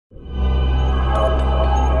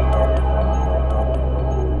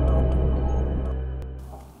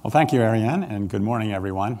Well, thank you, Ariane, and good morning,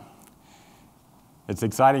 everyone. It's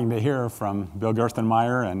exciting to hear from Bill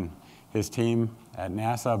Gerstenmaier and his team at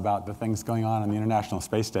NASA about the things going on the International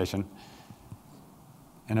Space Station.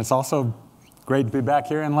 And it's also great to be back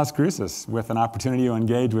here in Las Cruces with an opportunity to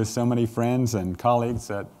engage with so many friends and colleagues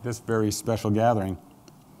at this very special gathering.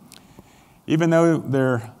 Even though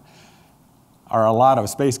there are a lot of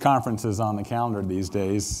space conferences on the calendar these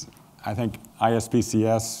days, I think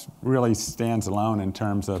ISPCS really stands alone in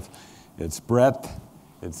terms of its breadth,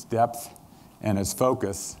 its depth, and its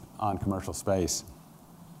focus on commercial space.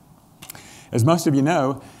 As most of you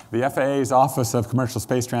know, the FAA's Office of Commercial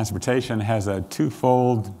Space Transportation has a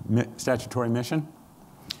twofold statutory mission.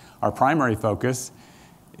 Our primary focus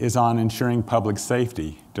is on ensuring public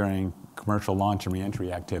safety during commercial launch and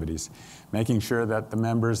reentry activities, making sure that the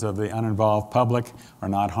members of the uninvolved public are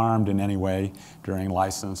not harmed in any way during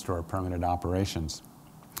licensed or permitted operations.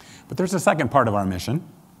 But there's a second part of our mission,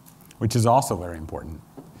 which is also very important,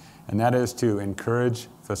 and that is to encourage,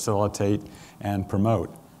 facilitate, and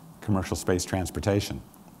promote commercial space transportation.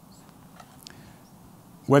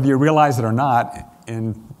 Whether you realize it or not,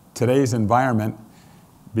 in today's environment,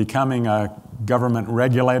 becoming a government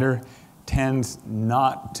regulator tends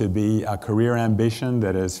not to be a career ambition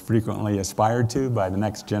that is frequently aspired to by the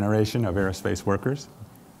next generation of aerospace workers.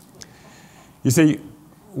 You see,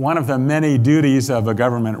 one of the many duties of a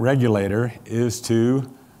government regulator is to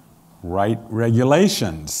write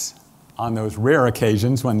regulations on those rare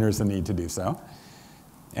occasions when there's a need to do so.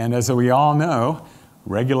 And as we all know,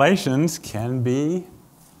 regulations can be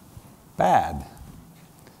bad.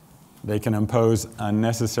 They can impose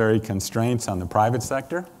unnecessary constraints on the private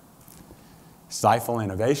sector, stifle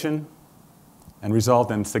innovation, and result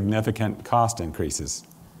in significant cost increases.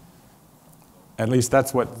 At least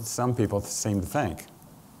that's what some people seem to think.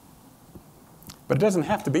 But it doesn't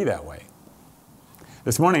have to be that way.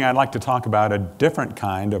 This morning I'd like to talk about a different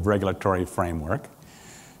kind of regulatory framework,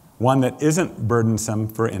 one that isn't burdensome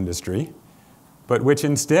for industry, but which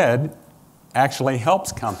instead actually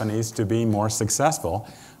helps companies to be more successful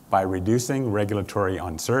by reducing regulatory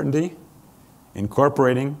uncertainty,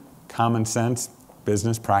 incorporating common sense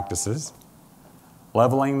business practices,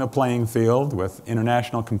 leveling the playing field with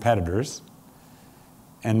international competitors,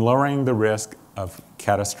 and lowering the risk of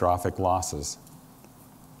catastrophic losses.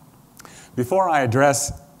 Before I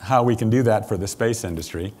address how we can do that for the space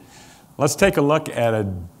industry, let's take a look at a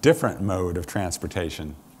different mode of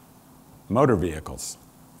transportation, motor vehicles.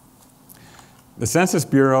 The Census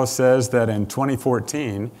Bureau says that in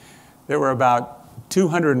 2014, there were about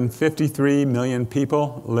 253 million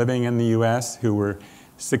people living in the U.S. who were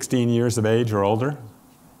 16 years of age or older.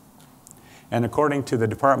 And according to the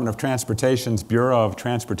Department of Transportation's Bureau of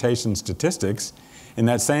Transportation Statistics, in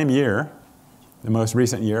that same year, the most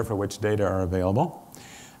recent year for which data are available,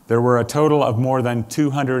 there were a total of more than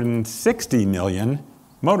 260 million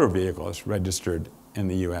motor vehicles registered in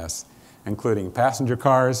the U.S., including passenger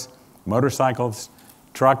cars, motorcycles,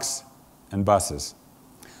 trucks, and buses.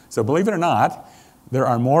 So believe it or not, there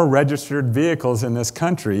are more registered vehicles in this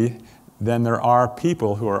country than there are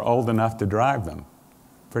people who are old enough to drive them.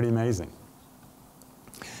 Pretty amazing.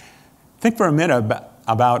 Think for a minute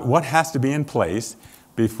about what has to be in place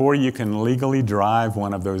before you can legally drive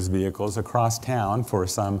one of those vehicles across town for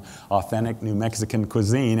some authentic New Mexican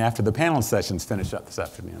cuisine after the panel sessions finish up this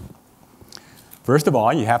afternoon. First of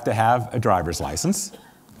all, you have to have a driver's license,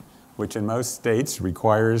 which in most states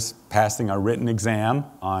requires passing a written exam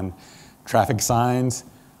on traffic signs,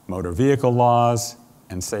 motor vehicle laws,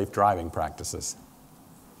 and safe driving practices.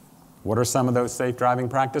 What are some of those safe driving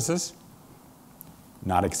practices?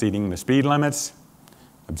 Not exceeding the speed limits,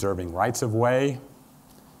 observing rights of way,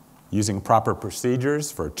 using proper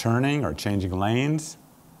procedures for turning or changing lanes,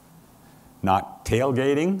 not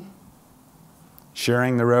tailgating,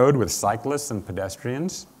 sharing the road with cyclists and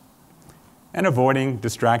pedestrians, and avoiding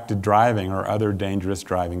distracted driving or other dangerous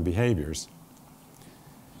driving behaviors.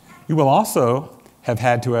 You will also have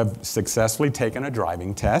had to have successfully taken a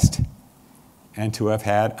driving test and to have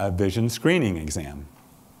had a vision screening exam.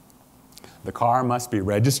 The car must be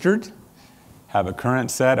registered, have a current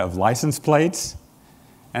set of license plates,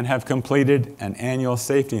 and have completed an annual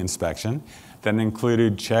safety inspection that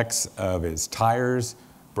included checks of its tires,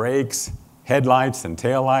 brakes, headlights and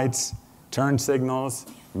taillights, turn signals,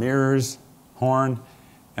 mirrors, horn,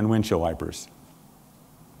 and windshield wipers.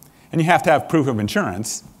 And you have to have proof of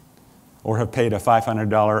insurance or have paid a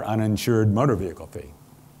 $500 uninsured motor vehicle fee.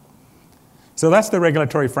 So that's the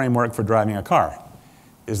regulatory framework for driving a car.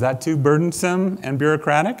 Is that too burdensome and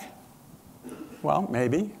bureaucratic? Well,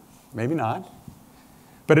 maybe, maybe not.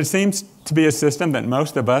 But it seems to be a system that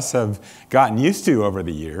most of us have gotten used to over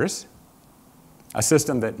the years, a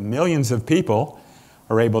system that millions of people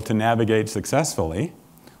are able to navigate successfully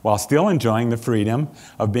while still enjoying the freedom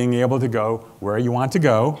of being able to go where you want to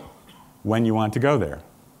go, when you want to go there.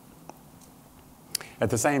 At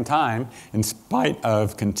the same time, in spite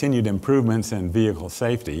of continued improvements in vehicle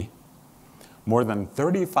safety, more than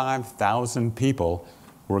 35,000 people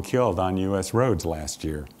were killed on U.S. roads last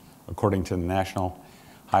year, according to the National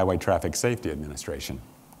Highway Traffic Safety Administration.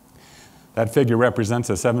 That figure represents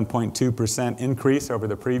a 7.2% increase over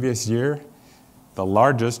the previous year, the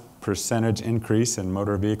largest percentage increase in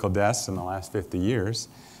motor vehicle deaths in the last 50 years,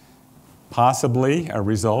 possibly a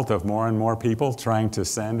result of more and more people trying to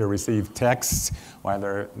send or receive texts while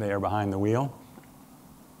they are behind the wheel.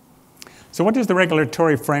 So what does the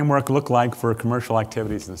regulatory framework look like for commercial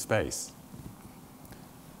activities in space?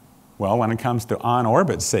 Well, when it comes to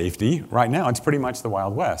on-orbit safety, right now it's pretty much the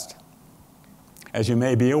Wild West. As you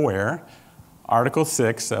may be aware, Article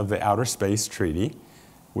 6 of the Outer Space Treaty,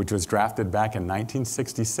 which was drafted back in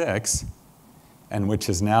 1966 and which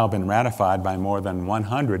has now been ratified by more than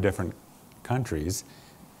 100 different countries,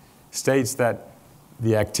 states that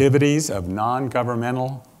the activities of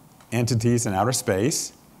non-governmental entities in outer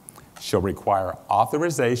space shall require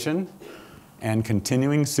authorization and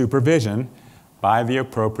continuing supervision by the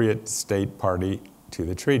appropriate state party to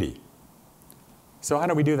the treaty. So how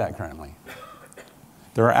do we do that currently?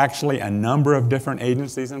 There are actually a number of different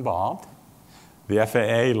agencies involved. The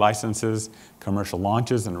FAA licenses commercial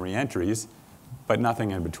launches and reentries, but nothing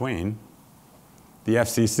in between. The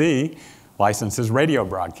FCC licenses radio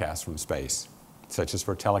broadcasts from space, such as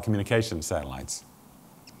for telecommunications satellites.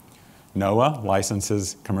 NOAA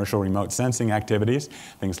licenses commercial remote sensing activities,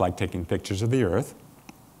 things like taking pictures of the Earth.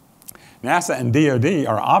 NASA and DoD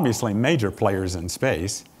are obviously major players in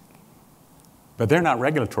space, but they're not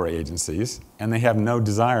regulatory agencies, and they have no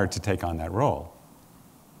desire to take on that role.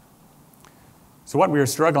 So what we are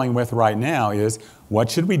struggling with right now is,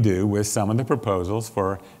 what should we do with some of the proposals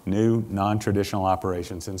for new non-traditional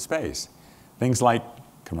operations in space? Things like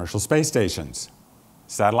commercial space stations,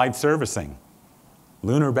 satellite servicing,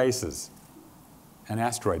 lunar bases, and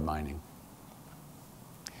asteroid mining.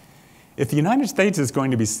 If the United States is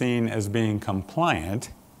going to be seen as being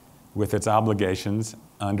compliant with its obligations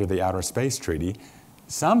under the Outer Space Treaty,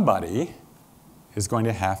 somebody is going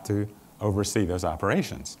to have to oversee those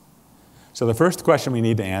operations. So the first question we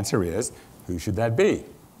need to answer is, who should that be?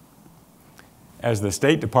 As the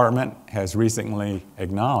State Department has recently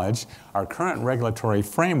acknowledged, our current regulatory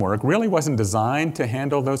framework really wasn't designed to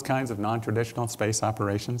handle those kinds of non-traditional space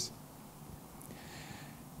operations.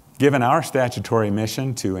 Given our statutory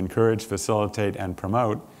mission to encourage, facilitate, and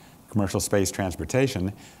promote commercial space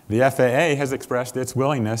transportation, the FAA has expressed its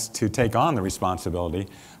willingness to take on the responsibility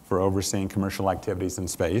for overseeing commercial activities in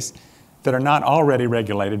space that are not already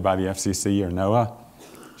regulated by the FCC or NOAA,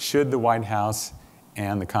 should the White House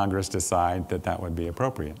and the Congress decide that that would be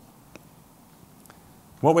appropriate.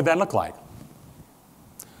 What would that look like?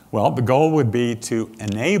 Well, the goal would be to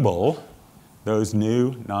enable those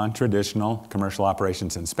new non-traditional commercial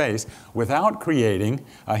operations in space without creating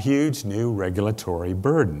a huge new regulatory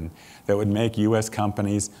burden that would make U.S.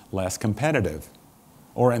 companies less competitive,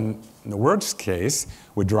 or in the worst case,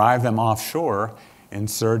 would drive them offshore in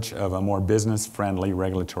search of a more business-friendly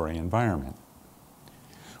regulatory environment.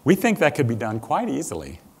 We think that could be done quite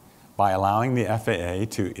easily by allowing the FAA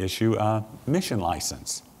to issue a mission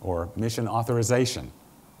license or mission authorization.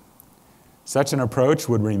 Such an approach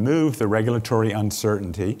would remove the regulatory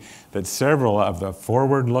uncertainty that several of the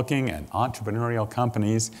forward-looking and entrepreneurial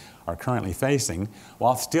companies are currently facing,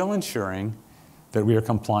 while still ensuring that we are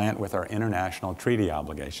compliant with our international treaty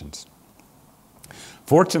obligations.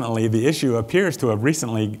 Fortunately, the issue appears to have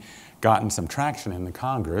recently gotten some traction in the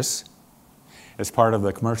Congress. As part of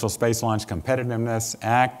the Commercial Space Launch Competitiveness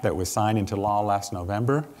Act that was signed into law last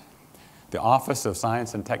November, the Office of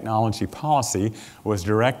Science and Technology Policy was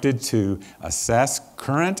directed to assess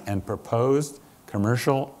current and proposed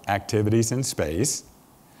commercial activities in space,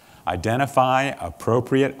 identify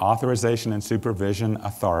appropriate authorization and supervision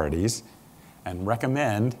authorities, and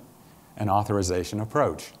recommend an authorization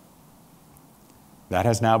approach. That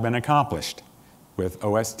has now been accomplished, with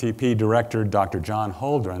OSTP Director Dr. John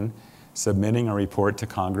Holdren submitting a report to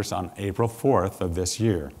Congress on April 4th of this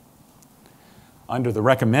year. Under the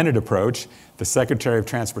recommended approach, the Secretary of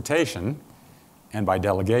Transportation, and by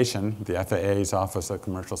delegation, the FAA's Office of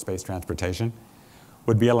Commercial Space Transportation,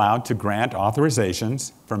 would be allowed to grant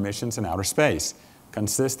authorizations for missions in outer space,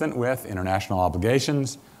 consistent with international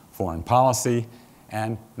obligations, foreign policy,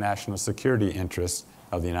 and national security interests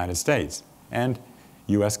of the United States. And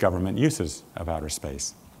U.S. government uses of outer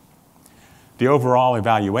space. The overall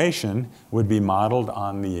evaluation would be modeled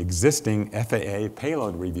on the existing FAA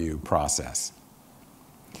payload review process.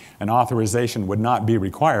 An authorization would not be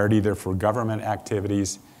required either for government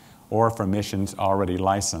activities or for missions already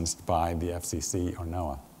licensed by the FCC or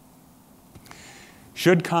NOAA.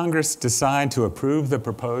 Should Congress decide to approve the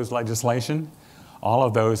proposed legislation, all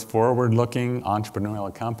of those forward-looking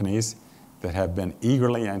entrepreneurial companies that have been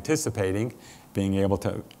eagerly anticipating being able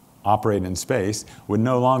to operate in space would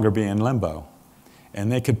no longer be in limbo. And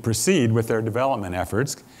they could proceed with their development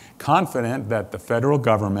efforts, confident that the federal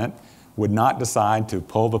government would not decide to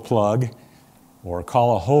pull the plug or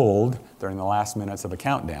call a hold during the last minutes of a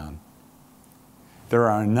countdown. There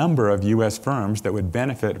are a number of U.S. firms that would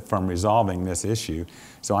benefit from resolving this issue,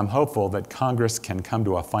 so I'm hopeful that Congress can come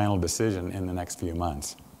to a final decision in the next few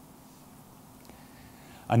months.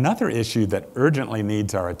 Another issue that urgently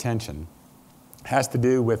needs our attention has to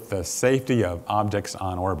do with the safety of objects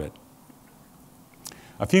on orbit.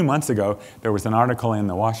 A few months ago, there was an article in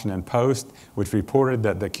the Washington Post which reported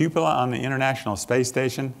that the cupola on the International Space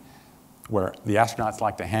Station, where the astronauts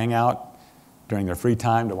like to hang out during their free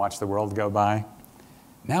time to watch the world go by,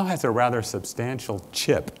 now has a rather substantial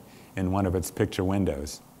chip in one of its picture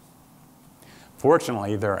windows.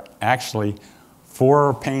 Fortunately, there are actually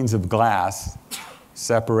 4 panes of glass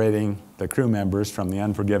separating the crew members from the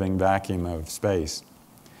unforgiving vacuum of space.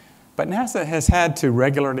 But NASA has had to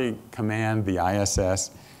regularly command the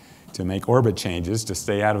ISS to make orbit changes to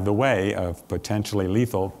stay out of the way of potentially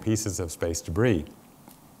lethal pieces of space debris.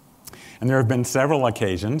 And there have been several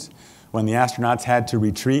occasions when the astronauts had to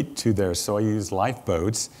retreat to their Soyuz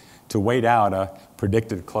lifeboats to wait out a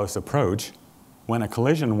predicted close approach when a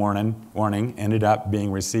collision warning ended up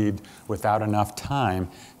being received without enough time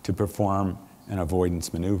to perform an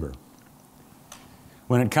avoidance maneuver.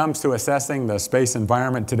 When it comes to assessing the space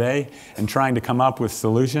environment today and trying to come up with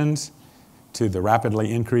solutions to the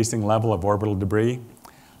rapidly increasing level of orbital debris,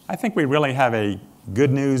 I think we really have a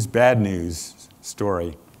good news, bad news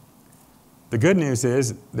story. The good news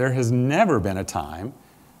is there has never been a time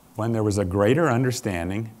when there was a greater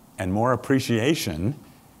understanding and more appreciation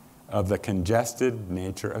of the congested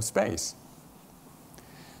nature of space.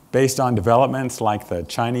 Based on developments like the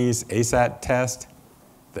Chinese ASAT test,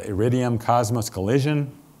 the Iridium Cosmos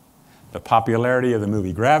collision, the popularity of the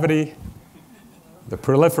movie Gravity, the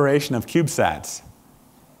proliferation of CubeSats,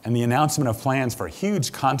 and the announcement of plans for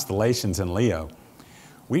huge constellations in LEO,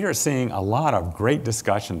 we are seeing a lot of great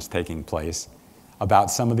discussions taking place about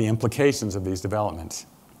some of the implications of these developments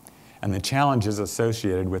and the challenges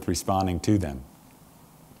associated with responding to them.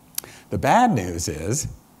 The bad news is,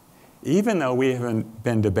 even though we have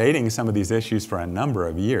been debating some of these issues for a number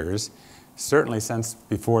of years, certainly since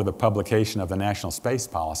before the publication of the National Space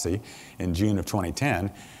Policy in June of 2010,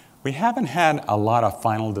 we haven't had a lot of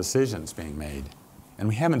final decisions being made, and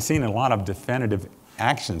we haven't seen a lot of definitive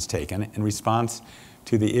actions taken in response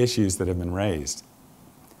to the issues that have been raised.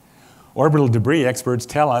 Orbital debris experts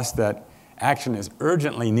tell us that action is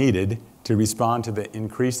urgently needed to respond to the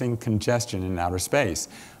increasing congestion in outer space,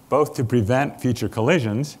 both to prevent future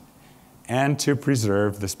collisions and to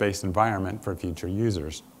preserve the space environment for future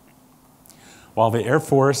users. While the Air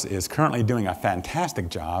Force is currently doing a fantastic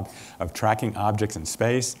job of tracking objects in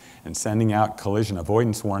space and sending out collision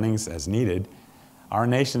avoidance warnings as needed, our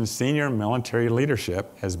nation's senior military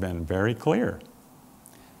leadership has been very clear.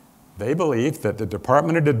 They believe that the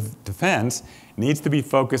Department of Defense needs to be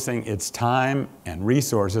focusing its time and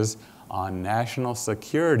resources on national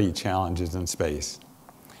security challenges in space,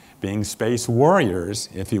 being space warriors,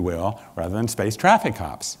 if you will, rather than space traffic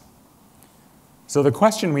cops. So the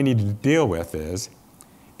question we need to deal with is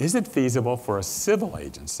it feasible for a civil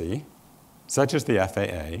agency, such as the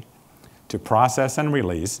FAA, to process and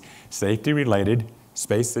release safety-related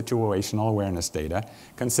space situational awareness data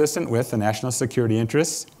consistent with the national security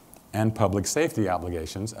interests and public safety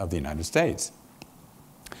obligations of the United States?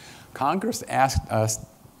 Congress asked us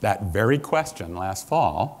that very question last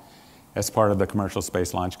fall as part of the Commercial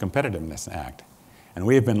Space Launch Competitiveness Act, and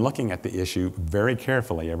we have been looking at the issue very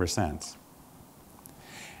carefully ever since.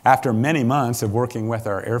 After many months of working with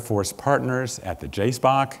our Air Force partners at the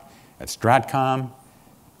JSPOC, at Stratcom,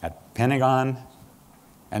 at Pentagon,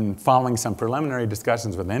 and following some preliminary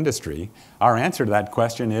discussions with industry, our answer to that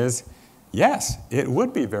question is, yes, it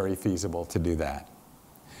would be very feasible to do that.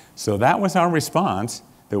 So that was our response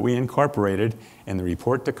that we incorporated in the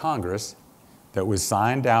report to Congress that was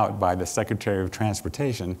signed out by the Secretary of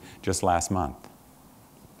Transportation just last month.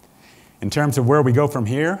 In terms of where we go from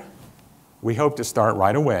here, we hope to start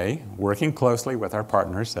right away, working closely with our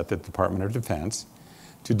partners at the Department of Defense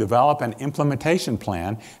to develop an implementation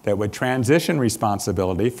plan that would transition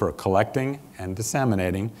responsibility for collecting and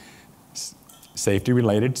disseminating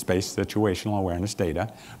safety-related space situational awareness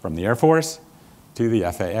data from the Air Force to the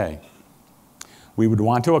FAA. We would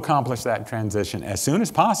want to accomplish that transition as soon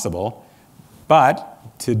as possible,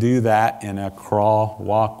 but to do that in a crawl,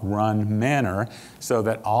 walk, run manner so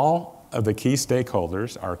that all of the key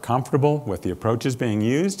stakeholders are comfortable with the approaches being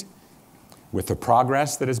used, with the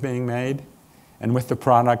progress that is being made, and with the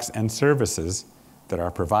products and services that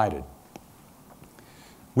are provided.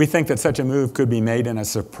 We think that such a move could be made in a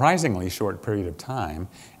surprisingly short period of time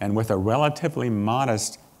and with a relatively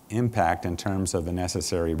modest impact in terms of the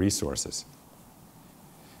necessary resources.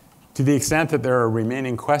 To the extent that there are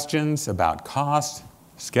remaining questions about cost,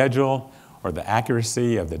 schedule, or the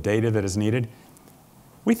accuracy of the data that is needed,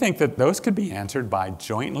 we think that those could be answered by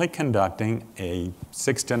jointly conducting a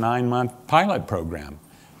 6 to 9 month pilot program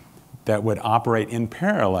that would operate in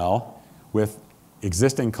parallel with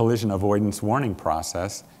existing collision avoidance warning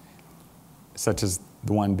process, such as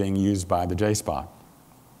the one being used by the JSPOC.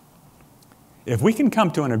 If we can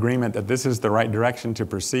come to an agreement that this is the right direction to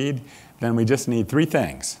proceed, then we just need 3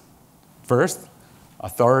 things. First,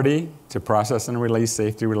 authority to process and release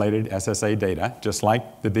safety-related SSA data, just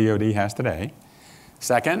like the DoD has today.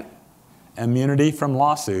 Second, immunity from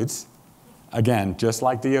lawsuits, again, just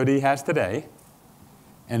like DoD has today.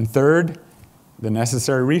 And third, the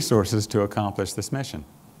necessary resources to accomplish this mission.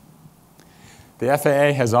 The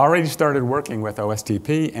FAA has already started working with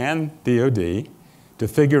OSTP and DoD to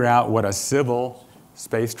figure out what a civil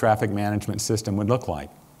space traffic management system would look like.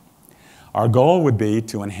 Our goal would be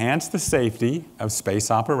to enhance the safety of space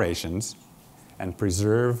operations and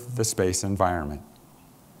preserve the space environment.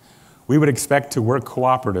 We would expect to work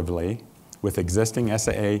cooperatively with existing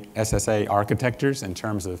SSA architectures in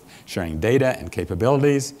terms of sharing data and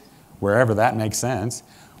capabilities, wherever that makes sense,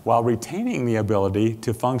 while retaining the ability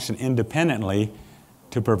to function independently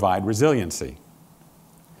to provide resiliency.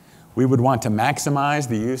 We would want to maximize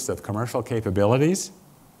the use of commercial capabilities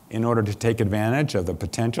in order to take advantage of the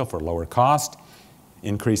potential for lower cost,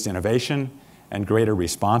 increased innovation, and greater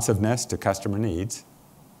responsiveness to customer needs.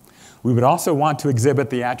 We would also want to exhibit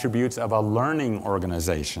the attributes of a learning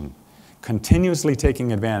organization, continuously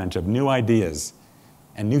taking advantage of new ideas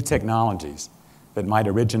and new technologies that might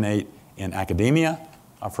originate in academia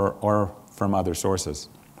or from other sources.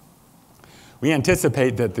 We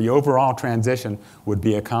anticipate that the overall transition would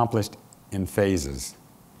be accomplished in phases.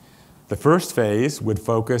 The first phase would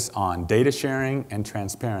focus on data sharing and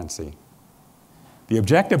transparency. The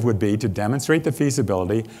objective would be to demonstrate the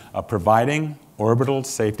feasibility of providing orbital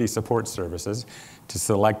safety support services to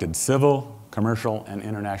selected civil, commercial, and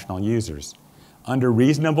international users under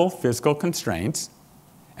reasonable fiscal constraints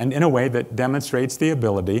and in a way that demonstrates the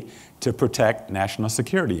ability to protect national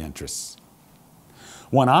security interests.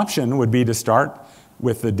 One option would be to start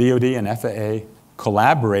with the DoD and FAA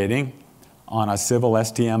collaborating on a civil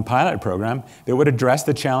STM pilot program that would address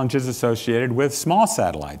the challenges associated with small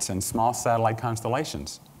satellites and small satellite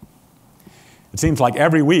constellations. It seems like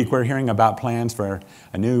every week we're hearing about plans for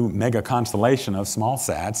a new mega constellation of small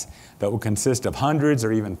sats that will consist of hundreds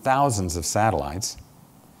or even thousands of satellites.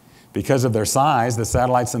 Because of their size, the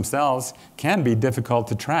satellites themselves can be difficult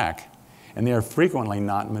to track, and they are frequently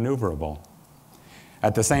not maneuverable.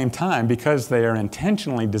 At the same time, because they are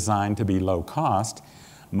intentionally designed to be low cost,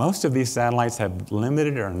 most of these satellites have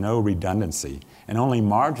limited or no redundancy and only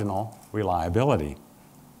marginal reliability.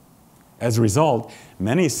 As a result,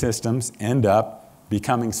 many systems end up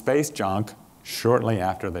becoming space junk shortly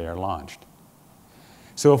after they are launched.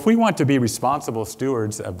 So if we want to be responsible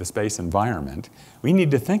stewards of the space environment, we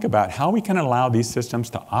need to think about how we can allow these systems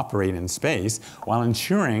to operate in space while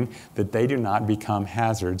ensuring that they do not become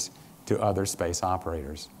hazards to other space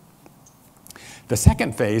operators. The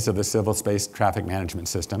second phase of the civil space traffic management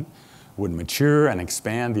system would mature and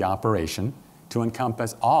expand the operation to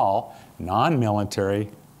encompass all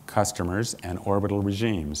non-military customers and orbital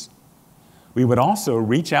regimes. We would also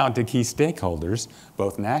reach out to key stakeholders,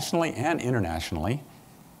 both nationally and internationally,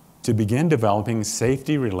 to begin developing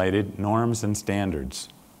safety-related norms and standards.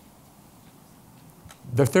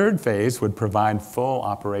 The third phase would provide full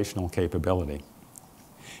operational capability.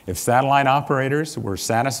 If satellite operators were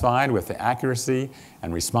satisfied with the accuracy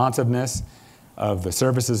and responsiveness of the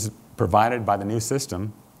services provided by the new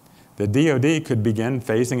system, the DoD could begin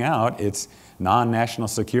phasing out its non-national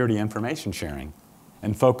security information sharing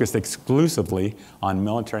and focus exclusively on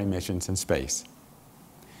military missions in space.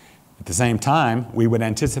 At the same time, we would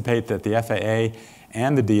anticipate that the FAA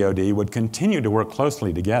and the DoD would continue to work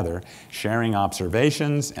closely together, sharing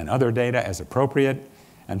observations and other data as appropriate,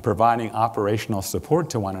 and providing operational support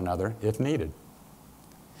to one another if needed.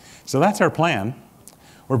 So that's our plan.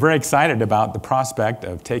 We're very excited about the prospect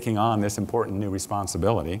of taking on this important new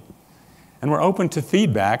responsibility, and we're open to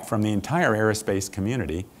feedback from the entire aerospace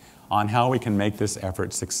community on how we can make this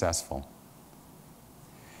effort successful.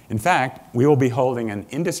 In fact, we will be holding an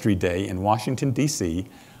industry day in Washington, D.C.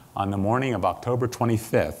 on the morning of October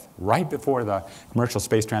 25th, right before the Commercial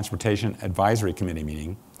Space Transportation Advisory Committee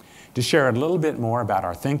meeting, to share a little bit more about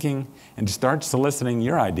our thinking and to start soliciting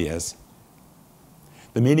your ideas.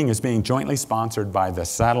 The meeting is being jointly sponsored by the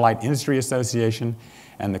Satellite Industry Association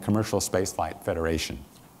and the Commercial Spaceflight Federation.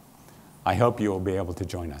 I hope you will be able to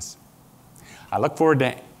join us. I look forward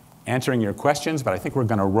to answering your questions, but I think we're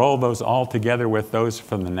going to roll those all together with those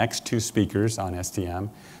from the next two speakers on STM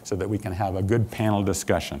so that we can have a good panel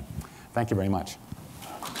discussion. Thank you very much.